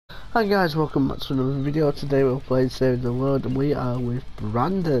Hi guys, welcome back to another video. Today we're playing Save the World and we are with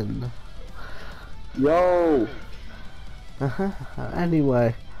Brandon. Yo!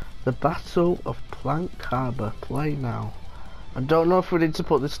 Anyway, the Battle of Plank Harbour, play now. I don't know if we need to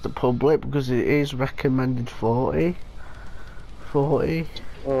put this to public because it is recommended 40.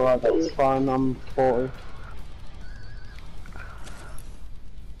 Alright, that's fine, I'm 40.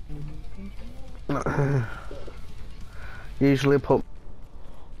 Usually put...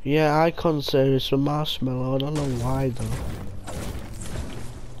 Yeah, icon series for Marshmallow, I don't know why though.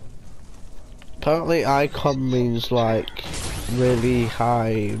 Apparently icon means like really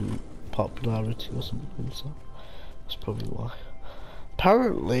high popularity or something, so that's probably why.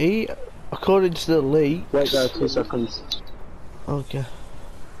 Apparently, according to the leaks... Wait there, 2 seconds. Okay.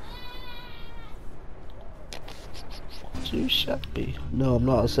 Too shabby. No, I'm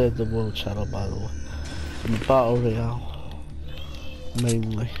not a Save the World channel by the way. I'm Battle Royale.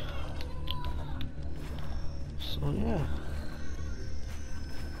 Mainly. So yeah.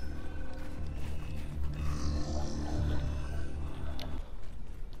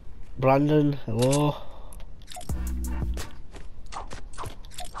 Brandon, hello.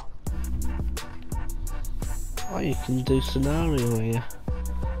 Oh, you can do scenario here.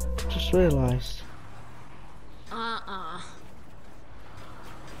 Just realised.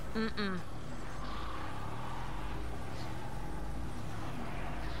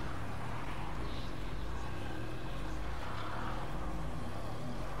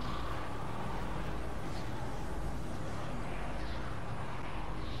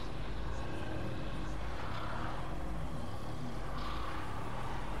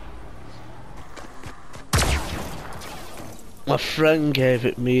 My friend gave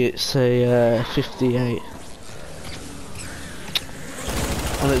it me, it's a 58.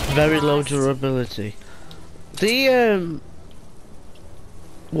 And it's very low durability. The,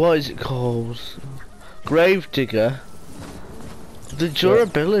 what is it called? Gravedigger. The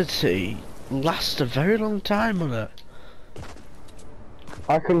durability lasts a very long time on it.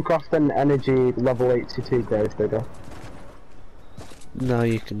 I can craft an energy level 82 grave digger. No,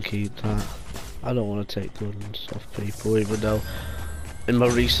 you can keep that. I don't want to take guns off people, even though in my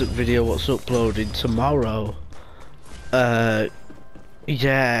recent video what's uploaded tomorrow,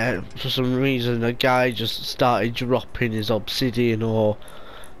 yeah, for some reason a guy just started dropping his obsidian or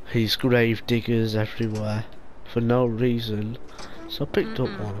his grave diggers everywhere for no reason, so I picked up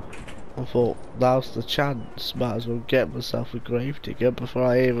one. I thought, now's the chance, might as well get myself a grave digger before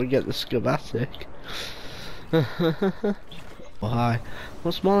I even get the schematic. Why?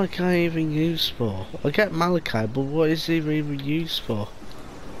 What's Malachi even used for? I get Malachi, but what is he even used for?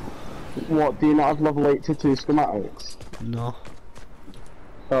 What, do you not have level 82 schematics? No.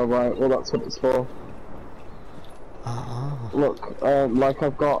 Oh right, well that's what it's for. Ah. Look, like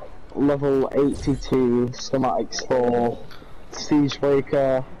I've got level 82 schematics for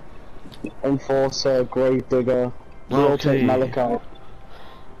Siegebreaker, Enforcer, Grave Digger, Rotate Malachi.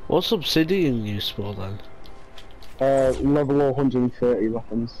 What's Obsidian used for then? Level 130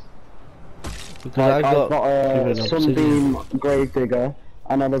 weapons. Because Like, I've got a Sunbeam Grave Digger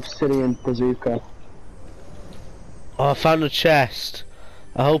and an Obsidian Bazooka. Oh, I found a chest.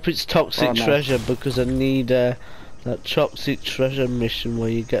 I hope it's Toxic no. Treasure because I need that Toxic Treasure mission where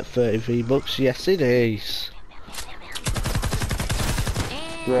you get 30 V-Bucks. Yes, it is.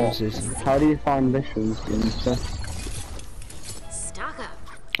 What? How do you find missions?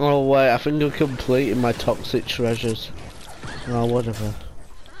 Oh wait, I think I'm completing my Toxic Treasures. Oh, whatever.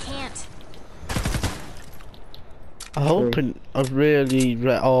 Can't. I'm hoping I really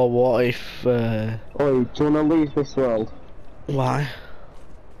oh, what if Oi, do you wanna leave this world? Why?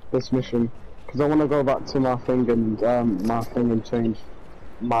 This mission. Because I wanna go back to my thing and change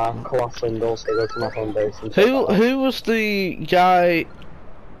my class and also go to my home base and Who was the guy?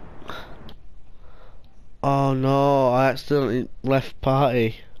 Oh no, I accidentally left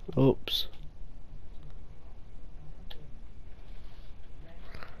party. Oops.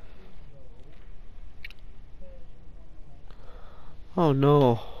 Oh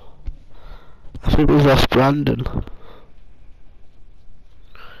no. I think we lost Brandon.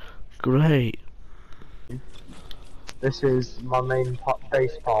 Great. This is my main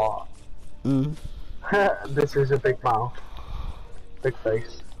base part. This is a big mouth. Big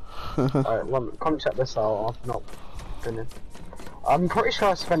face. Alright, come check this out. I've not been in. I'm pretty sure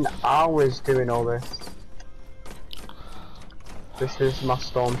I spent hours doing all this. This is my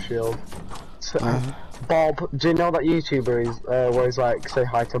storm shield. So, Bob, do you know that YouTuber is where he's like, say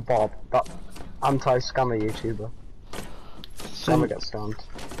hi to Bob? That anti-scammer YouTuber. Scammer gets scammed.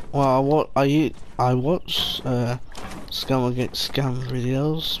 Well, I watch scammer get scammed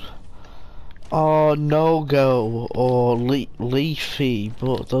videos, or No Go or Leafy,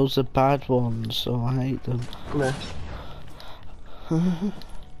 but those are bad ones, so I hate them. Yeah.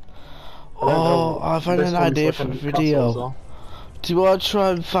 Oh, I've had an idea for a video. Do you want to try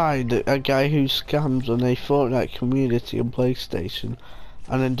and find a guy who scams on a Fortnite community on PlayStation,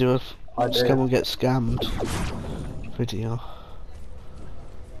 and then do a scam and get scammed video?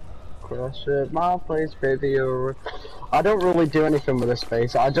 Crush it, my place video. I don't really do anything with this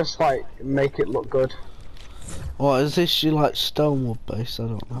base. I just like make it look good. What is this? You like Stonewood base? I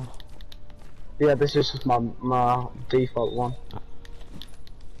don't know. Yeah, this is just my default one.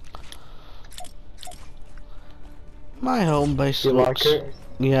 My home base You looks... like it?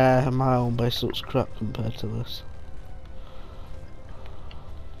 Yeah, my home base looks crap compared to this.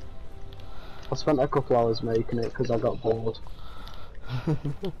 I spent a couple hours making it because I got bored.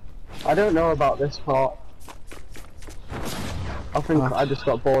 I don't know about this part. I think I just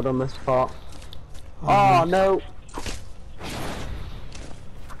got bored on this part. Oh no!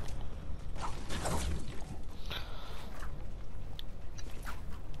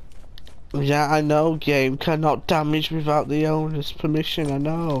 Yeah, I know, game cannot damage without the owner's permission, I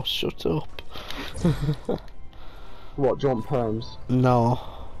know, shut up. What, do you want perms? No,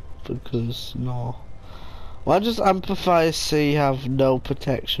 because, no. Why does Amplifier C have no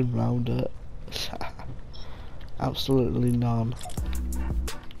protection round it? Absolutely none.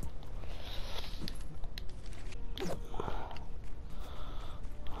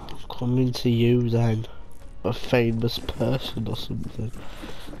 I'm coming to you then, a famous person or something.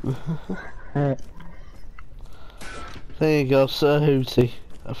 There you go, Sir Hootie,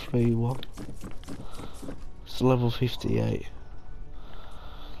 a free one. It's level 58.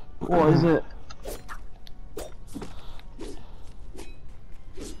 What is it?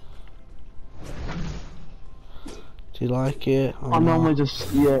 Do you like it? I normally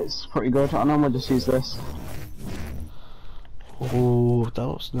just, yeah, it's pretty good. I normally just use this. Oh, that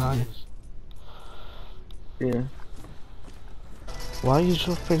looks nice. Yeah. Why are you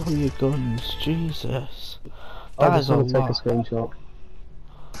dropping on your guns? Jesus. I That just is a want to take a lot. screenshot.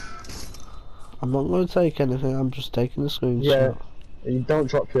 I'm not going to take anything, I'm just taking a screenshot. Yeah, you don't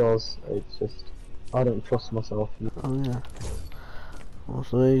drop yours, it's just, I don't trust myself. Oh yeah.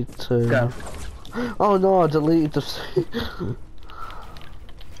 3, 2... Go. Oh no, I deleted the...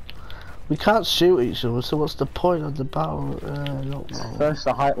 We can't shoot each other, so what's the point of the battle? I don't know. First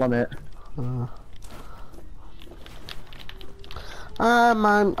the height limit.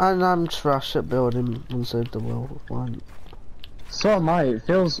 I'm trash at building and save the world. Fine. So am I. It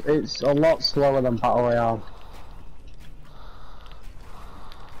feels it's a lot slower than Battle Royale.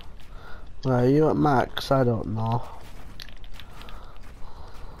 Are you at max? I don't know.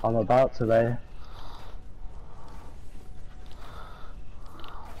 I'm about to be.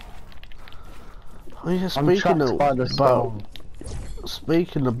 Oh yeah, I'm trapped by the storm.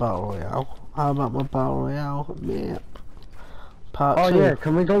 Speaking of Battle Royale, how about my Battle Royale map? Part 2. Yeah,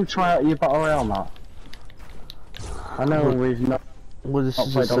 can we go try out your Battle Royale map? I know we've not This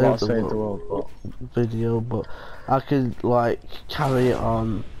is played a a lot of Save Save the the World World, video, but I could like carry it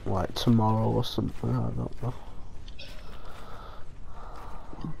on like tomorrow or something. I don't know.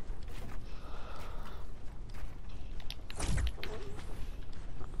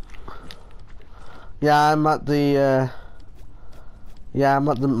 Yeah, I'm at the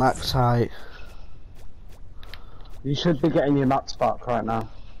max height. You should be getting your mats back right now.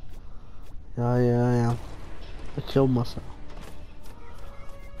 Yeah, I am. I killed myself.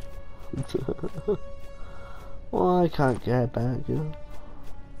 Well, I can't get it back, you know.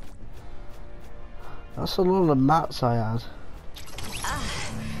 That's a lot of mats I had.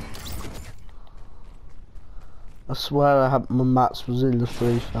 I swear my mats was in the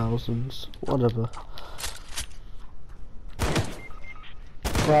 3000s. Whatever.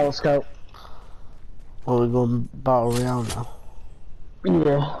 Right, let's go. Well, we're going Battle Royale now.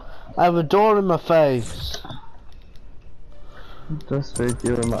 Yeah. I have a door in my face. Just with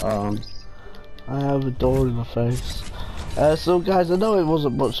you in my arms. I have a door in my face. So guys, I know it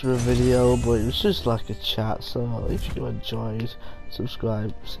wasn't much of a video, but it was just like a chat, so if you enjoyed,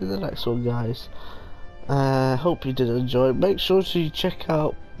 subscribe. See you in the next one, guys. Hope you did enjoy it. Make sure to check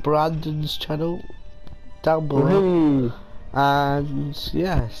out Brandon's channel down below. And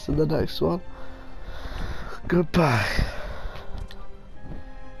yeah, see you in the next one. Goodbye.